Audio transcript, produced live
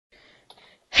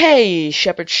Hey,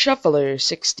 Shepherd Shuffler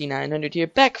 6900 here,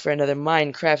 back for another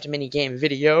Minecraft minigame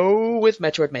video with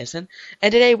Metroid Mason,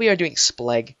 and today we are doing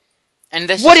Splegg. And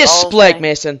this What is Splegg,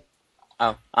 Mason?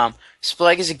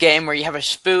 Splegg is a game where you have a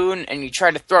spoon and you try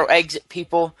to throw eggs at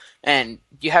people, and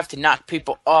you have to knock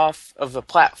people off of a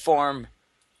platform,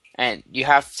 and you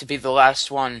have to be the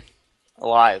last one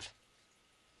alive.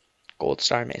 Gold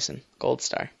star, Mason. Gold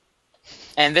star.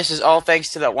 And this is all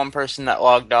thanks to that one person that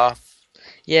logged off.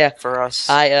 Yeah, for us.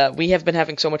 We have been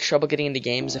having so much trouble getting into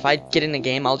games. If I get in a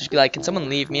game, I'll just be like, can someone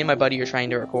leave? Me and my buddy are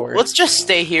trying to record. Let's just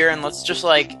stay here and let's just,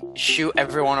 like, shoot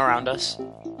everyone around us.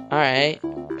 Alright,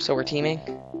 so we're teaming?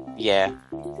 Yeah.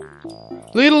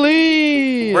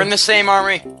 Lead! We're in the same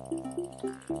army.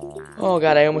 Oh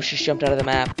god, I almost just jumped out of the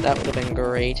map. That would have been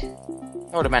great.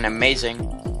 That would have been amazing.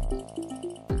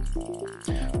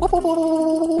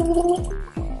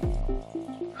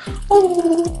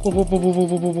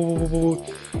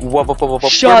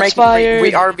 Shots fired!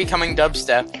 We are becoming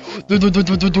dubstep.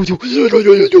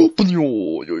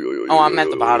 Oh, I'm at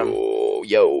the bottom.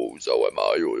 Yo, so am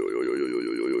I.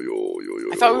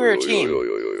 I thought we were a team.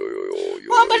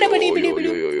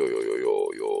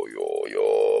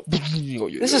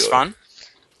 This is fun.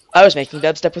 I was making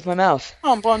dubstep with my mouth.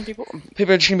 Oh, I'm blowing people.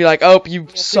 People are just gonna be like, oh, you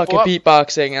suck at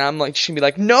beatboxing, and I'm like, just gonna be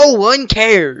like, no one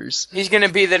cares. He's gonna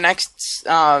be the next,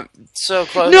 so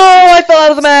close. No, I fell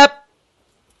out of the map!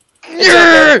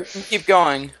 Keep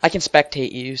going. I can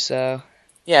spectate you, so.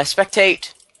 Yeah,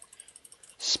 spectate.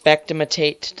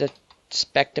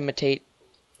 Spectimitate.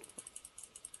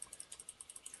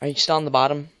 Are you still on the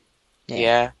bottom?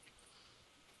 Yeah.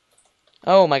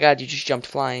 Oh my god, you just jumped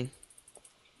flying.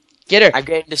 Get her! I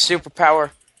gained a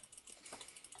superpower.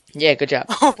 Yeah, good job.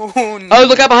 Oh, no. Oh,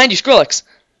 look out behind you, Skrillex!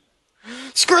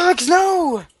 Skrillex,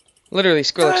 no! Literally,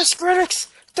 Skrillex. Die, Skrillex!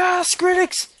 Die,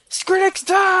 Skrillex! Skrillex,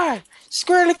 die!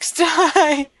 Skrillex,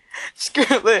 die!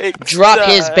 Skrillex, Drop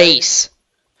die. his base.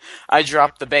 I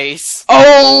dropped the base.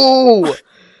 Oh!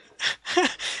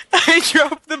 I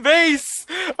dropped the base!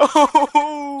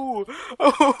 Oh!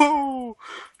 Oh!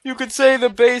 You could say the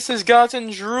base has gotten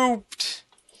drooped.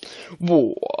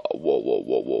 Whoa.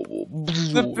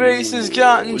 The base has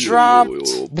gotten dropped.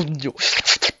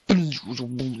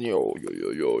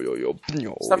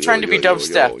 Stop trying to be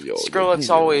dubstep. Skrillex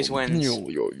always wins.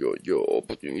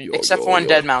 Except for when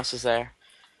Deadmau5 is there.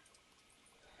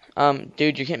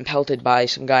 Dude, you're getting pelted by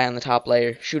some guy on the top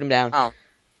layer. Shoot him down. Oh.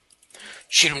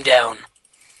 Shoot him down.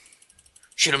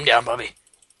 Shoot him down, Bubby.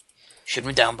 Shoot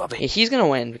him down, Bubby. Yeah, he's gonna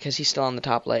win because he's still on the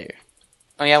top layer.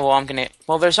 Oh yeah, well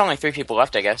well, there's only 3 people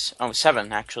left, I guess. Oh,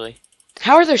 7 actually.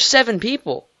 How are there 7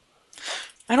 people?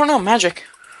 I don't know, magic.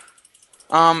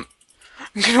 I'm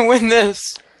gonna win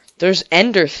this. There's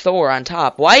Ender Thor on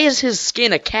top. Why is his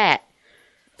skin a cat?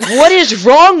 What is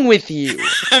wrong with you?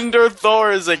 Ender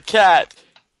Thor is a cat.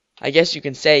 I guess you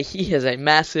can say he is a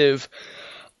massive...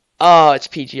 Oh, it's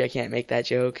PG, I can't make that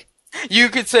joke. You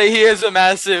could say he is a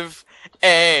massive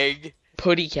egg.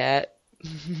 Putty cat.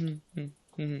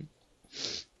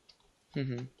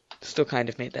 Still kind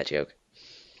of made that joke.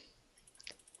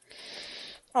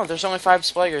 Oh, there's only 5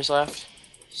 Spleggers left.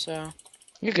 So...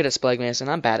 You're good at Splegg, Mason.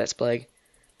 I'm bad at Splegg.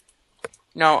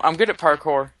 No, I'm good at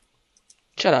parkour.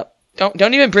 Shut up.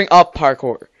 Don't even bring up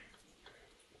parkour.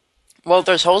 Well, if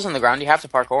there's holes in the ground, you have to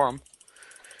parkour them.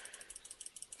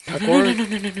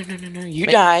 Parkour? No. You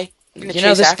die. You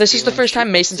know, this is the first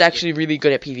time Mason's actually really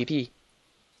good at PvP.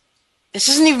 This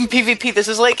isn't even PvP. This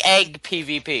is like egg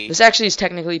PvP. This actually is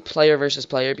technically player versus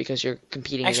player because you're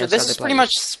competing against other players. Actually, this is pretty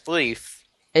much spleef.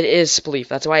 It is spleef.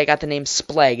 That's why I got the name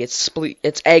Splegg. It's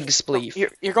egg spleef. Oh,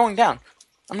 you're going down.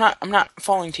 I'm not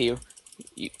falling to you.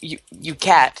 You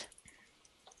cat.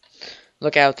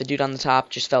 Look out, the dude on the top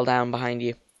just fell down behind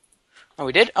you. Oh,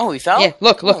 he did? Oh, he fell? Yeah,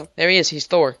 look. There he is. He's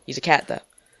Thor. He's a cat, though.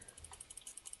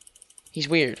 He's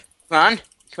weird. Come on.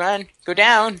 Go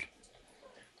down.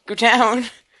 Go down.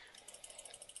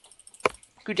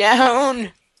 Go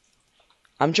down.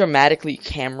 I'm dramatically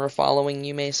camera following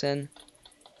you, Mason.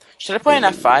 Should I play an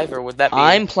F5, or would that be...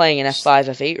 I'm playing an F5,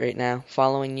 F8 right now,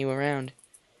 following you around.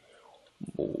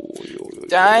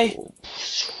 Die.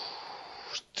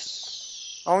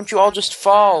 Why won't you all just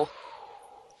fall?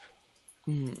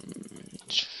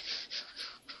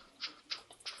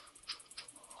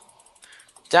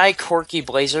 Die, Corky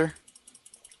Blazer.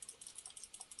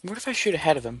 What if I shoot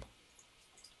ahead of him?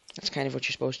 That's kind of what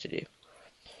you're supposed to do.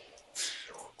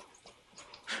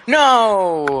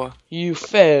 No! You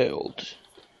failed.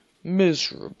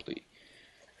 Miserably.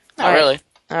 Not really.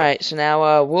 Alright, so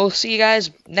now we'll see you guys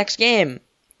next game.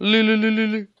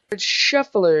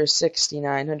 Shuffler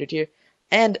 6900 here.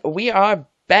 And we are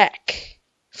back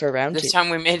for round 2. This time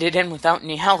we made it in without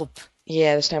any help.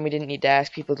 Yeah, this time we didn't need to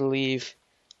ask people to leave.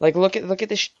 Like, look at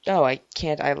this. Oh, I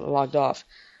can't. I logged off.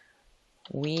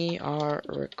 We are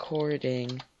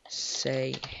recording.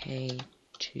 Say hey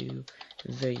to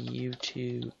the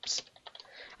YouTubes.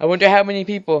 I wonder how many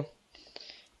people.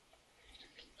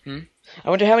 I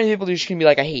wonder how many people are just gonna be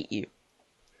like, I hate you.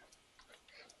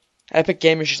 Epic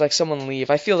Gamer's just like, someone leave.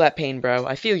 I feel that pain, bro.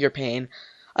 I feel your pain.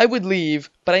 I would leave,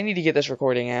 but I need to get this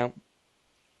recording out.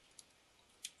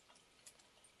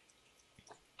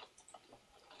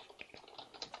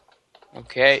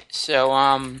 Okay, so,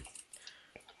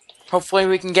 hopefully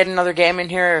we can get another game in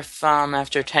here. If,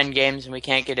 after 10 games and we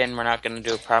can't get in, we're not gonna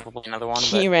do probably another one.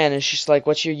 Keyran is just like,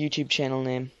 what's your YouTube channel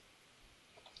name?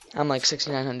 I'm like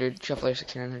 6900, Shuffler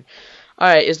 6900.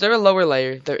 Alright, is there a lower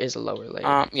layer? There is a lower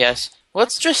layer. Yes.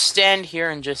 Let's just stand here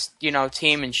and just,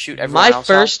 team and shoot everyone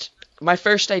else My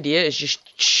first idea is just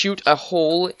shoot a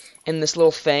hole in this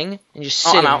little thing and just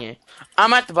sit in here.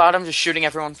 I'm at the bottom just shooting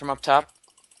everyone from up top.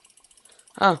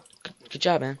 Oh, good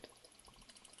job, man.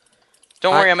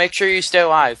 Don't worry, I'll make sure you stay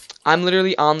alive. I'm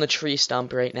literally on the tree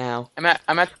stump right now. Oh,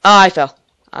 I fell.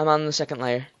 I'm on the second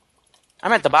layer.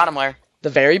 I'm at the bottom layer. The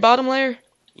very bottom layer?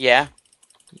 Yeah.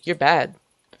 You're bad.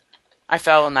 I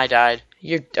fell and I died.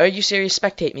 Are you serious?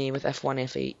 Spectate me with F1,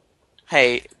 F8.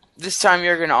 Hey, this time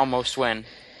you're gonna almost win.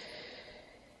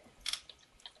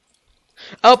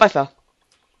 Oh, I fell.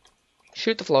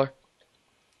 Shoot the floor.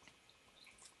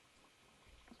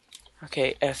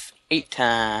 Okay, F8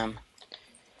 time.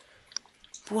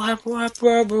 I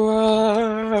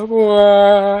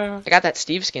got that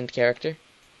Steve skinned character.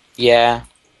 Yeah.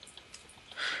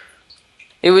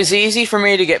 It was easy for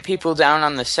me to get people down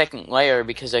on the second layer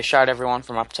because I shot everyone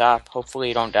from up top. Hopefully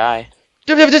you don't die.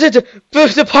 The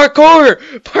parkour!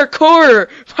 Parkour!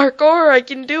 Parkour! I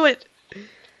can do it!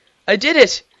 I did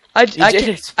it! I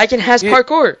can has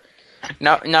parkour!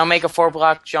 Now make a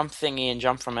 4-block jump thingy and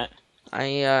jump from it.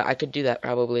 I could do that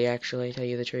probably, actually, tell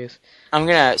you the truth. I'm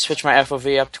gonna switch my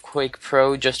FOV up to Quake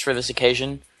Pro just for this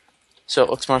occasion, so it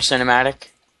looks more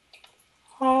cinematic.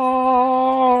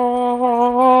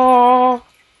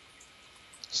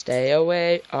 Stay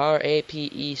away,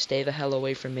 R-A-P-E, stay the hell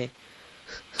away from me.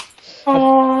 Drop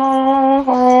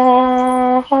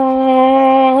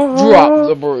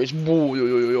the bridge.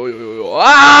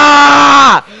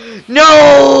 Ah!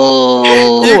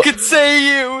 No! You could say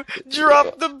you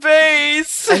drop the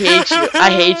bass. I hate you. I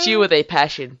hate you with a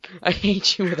passion. I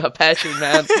hate you with a passion,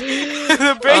 man.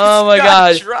 The bass oh my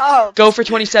god. Dropped. Go for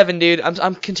 27, dude.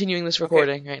 I'm continuing this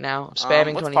recording right now. I'm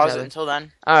spamming 27. Let's pause it until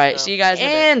then. Alright, see you guys in a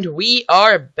bit. And we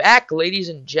are back, ladies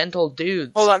and gentle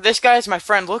dudes. Hold on, this guy's my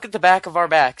friend. Look at the back of our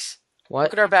backs. What?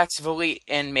 Look at our backs of Elite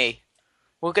and me.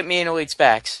 Look at me and Elite's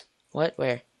backs. What?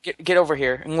 Where? Get over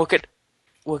here and look at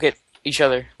each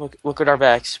other. Look at our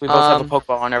backs. We both have a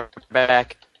Pokeball on our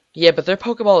back. Yeah, but their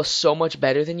Pokeball is so much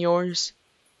better than yours.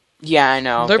 Yeah, I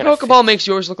know. Their Pokeball makes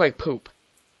yours look like poop.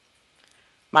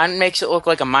 Mine makes it look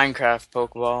like a Minecraft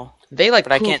Pokeball. They like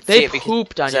but poop. I can't they see it because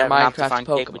pooped on your I have Minecraft Optifine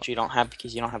Pokeball. Cake, which you don't have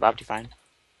because you don't have Optifine.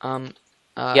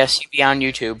 Yes, he be on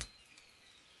YouTube.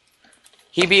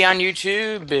 He be on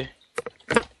YouTube.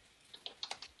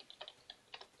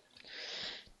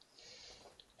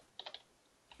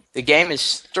 The game is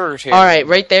started. Alright,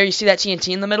 right there, you see that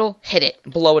TNT in the middle? Hit it.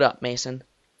 Blow it up, Mason.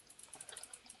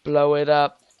 Blow it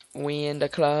up. We in the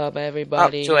club,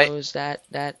 everybody knows that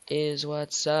is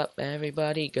what's up.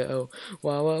 Everybody go.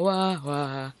 Wah, wah, wah,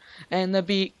 wah. And the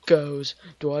beat goes.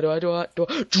 Dwa, dwa, dwa,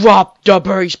 dwa. Drop the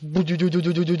bass.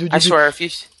 I swear, if you...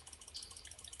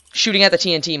 Shooting at the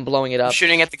TNT and blowing it up.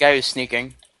 Shooting at the guy who's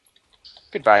sneaking.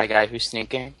 Goodbye, guy who's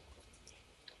sneaking.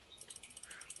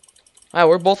 Wow,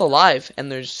 we're both alive,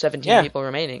 and there's 17 people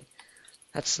remaining.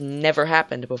 That's never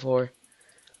happened before.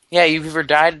 Yeah, you've either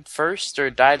died first or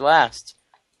died last.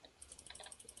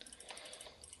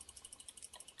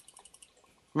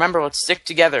 Remember, let's stick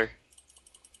together.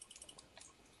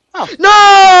 Oh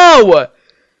no!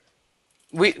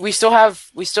 We still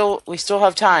have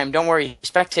time. Don't worry.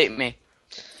 Spectate me.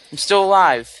 I'm still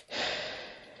alive.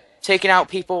 Taking out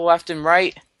people left and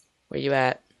right. Where you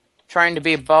at? Trying to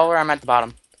be a baller. I'm at the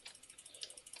bottom.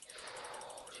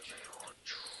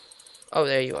 Oh,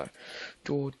 there you are.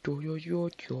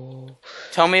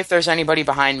 Tell me if there's anybody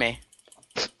behind me.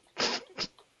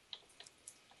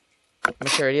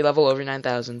 Maturity level over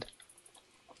 9,000.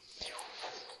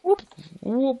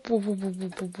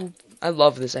 I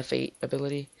love this F8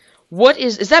 ability. What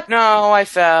is that? No, I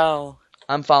fell.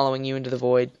 I'm following you into the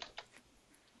void.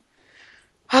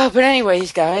 But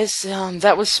anyways, guys,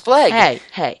 that was Splegg.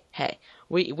 Hey.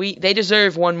 They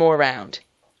deserve one more round.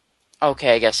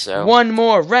 Okay, I guess so. One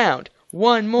more round.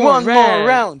 One more One round. more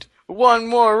round. One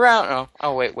more round.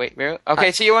 Oh, wait.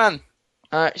 Okay, see you on.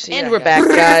 Alright, see and we're back,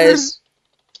 guys.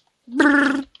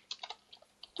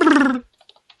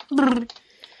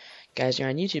 Guys, you're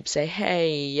on YouTube. Say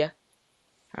hey.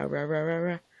 I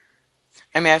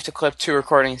may have to clip 2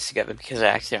 recordings together because I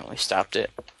accidentally stopped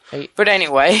it. But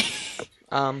anyway.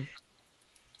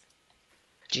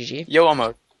 GG. YOLO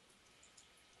mode.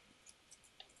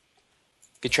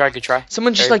 Good try.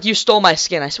 Someone just like, you stole my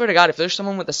skin. I swear to God, if there's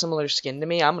someone with a similar skin to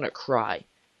me, I'm gonna cry.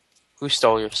 Who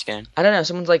stole your skin? I don't know.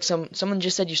 Someone's like, someone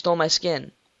just said you stole my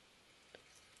skin.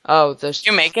 Oh, there's... Did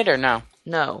you make it or no?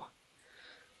 No.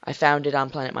 I found it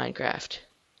on Planet Minecraft.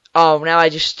 Oh, now I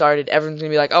just started. Everyone's gonna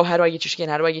be like, oh, how do I get your skin?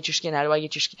 How do I get your skin? How do I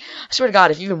get your skin? I swear to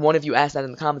God, if even one of you asked that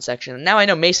in the comment section, now I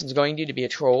know Mason's going to be a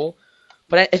troll.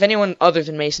 But if anyone other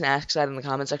than Mason asks that in the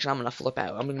comment section, I'm gonna flip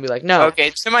out. I'm gonna be like, no. Okay,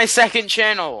 it's to my second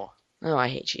channel. Oh, I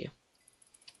hate you.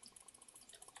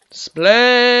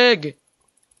 Splegg!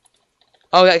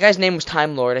 Oh, that guy's name was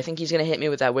Time Lord. I think he's gonna hit me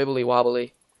with that wibbly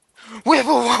wobbly.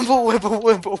 Wibble wobble, wibble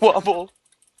wibble wobble.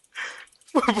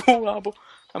 Wibble wobble.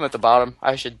 I'm at the bottom.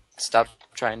 I should stop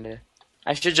trying to...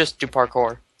 I should just do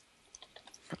parkour.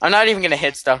 I'm not even gonna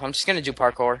hit stuff. I'm just gonna do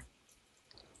parkour.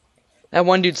 That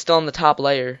one dude's still on the top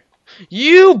layer.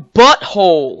 You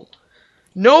butthole!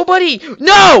 Nobody...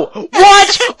 No!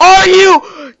 What are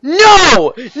you...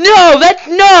 No! No! That's...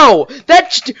 No!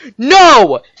 That's...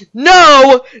 No!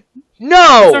 No!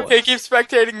 No! It's okay, keep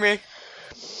spectating me.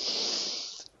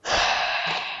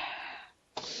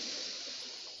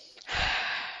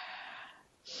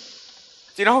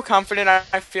 Do you know how confident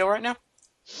I feel right now?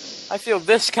 I feel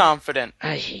this confident.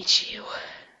 I hate you.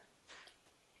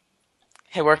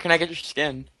 Hey, where can I get your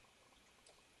skin?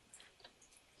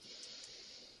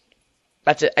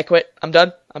 That's it. I quit. I'm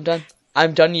done. I'm done.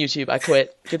 I'm done YouTube. I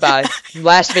quit. Goodbye.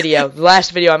 Last video. The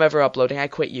last video I'm ever uploading. I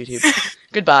quit YouTube.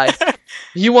 Goodbye.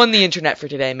 You won the internet for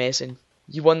today, Mason.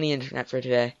 You won the internet for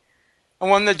today. I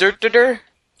won the dirt.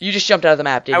 You just jumped out of the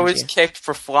map, didn't you? I was kicked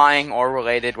for flying or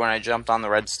related when I jumped on the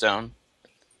redstone.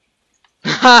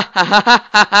 Ha ha ha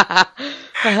ha ha.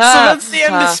 So that's the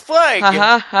end of Splegg.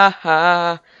 Ha ha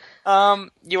ha.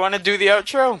 You want to do the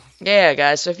outro? Yeah,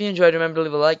 guys, so if you enjoyed, remember to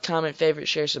leave a like, comment, favorite,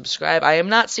 share, subscribe. I am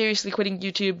not seriously quitting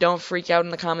YouTube. Don't freak out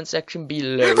in the comment section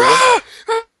below.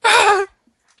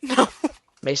 No.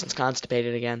 Mason's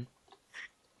constipated again.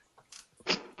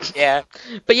 Yeah.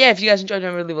 But yeah, if you guys enjoyed,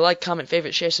 remember to leave a like, comment,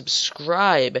 favorite, share,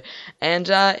 subscribe. And,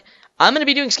 I'm gonna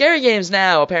be doing scary games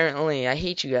now, apparently. I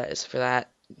hate you guys for that.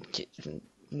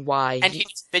 Why? And he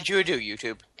bid you adieu,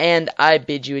 YouTube. And I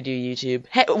bid you adieu, YouTube.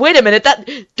 Hey, wait a minute!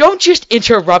 Don't just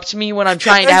interrupt me when I'm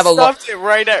trying to have a long. It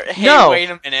right at. Hey, no, wait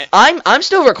a minute. I'm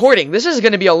still recording. This is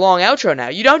gonna be a long outro now.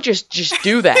 You don't just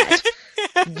do that.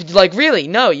 Like really?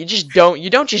 No, you just don't. You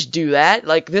don't just do that.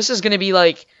 Like this is gonna be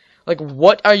like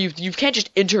what are you? You can't just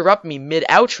interrupt me mid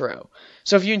outro.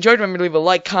 So if you enjoyed, remember to leave a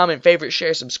like, comment, favorite,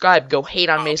 share, subscribe. Go hate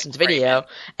on Mason's video,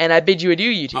 and I bid you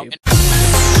adieu, YouTube.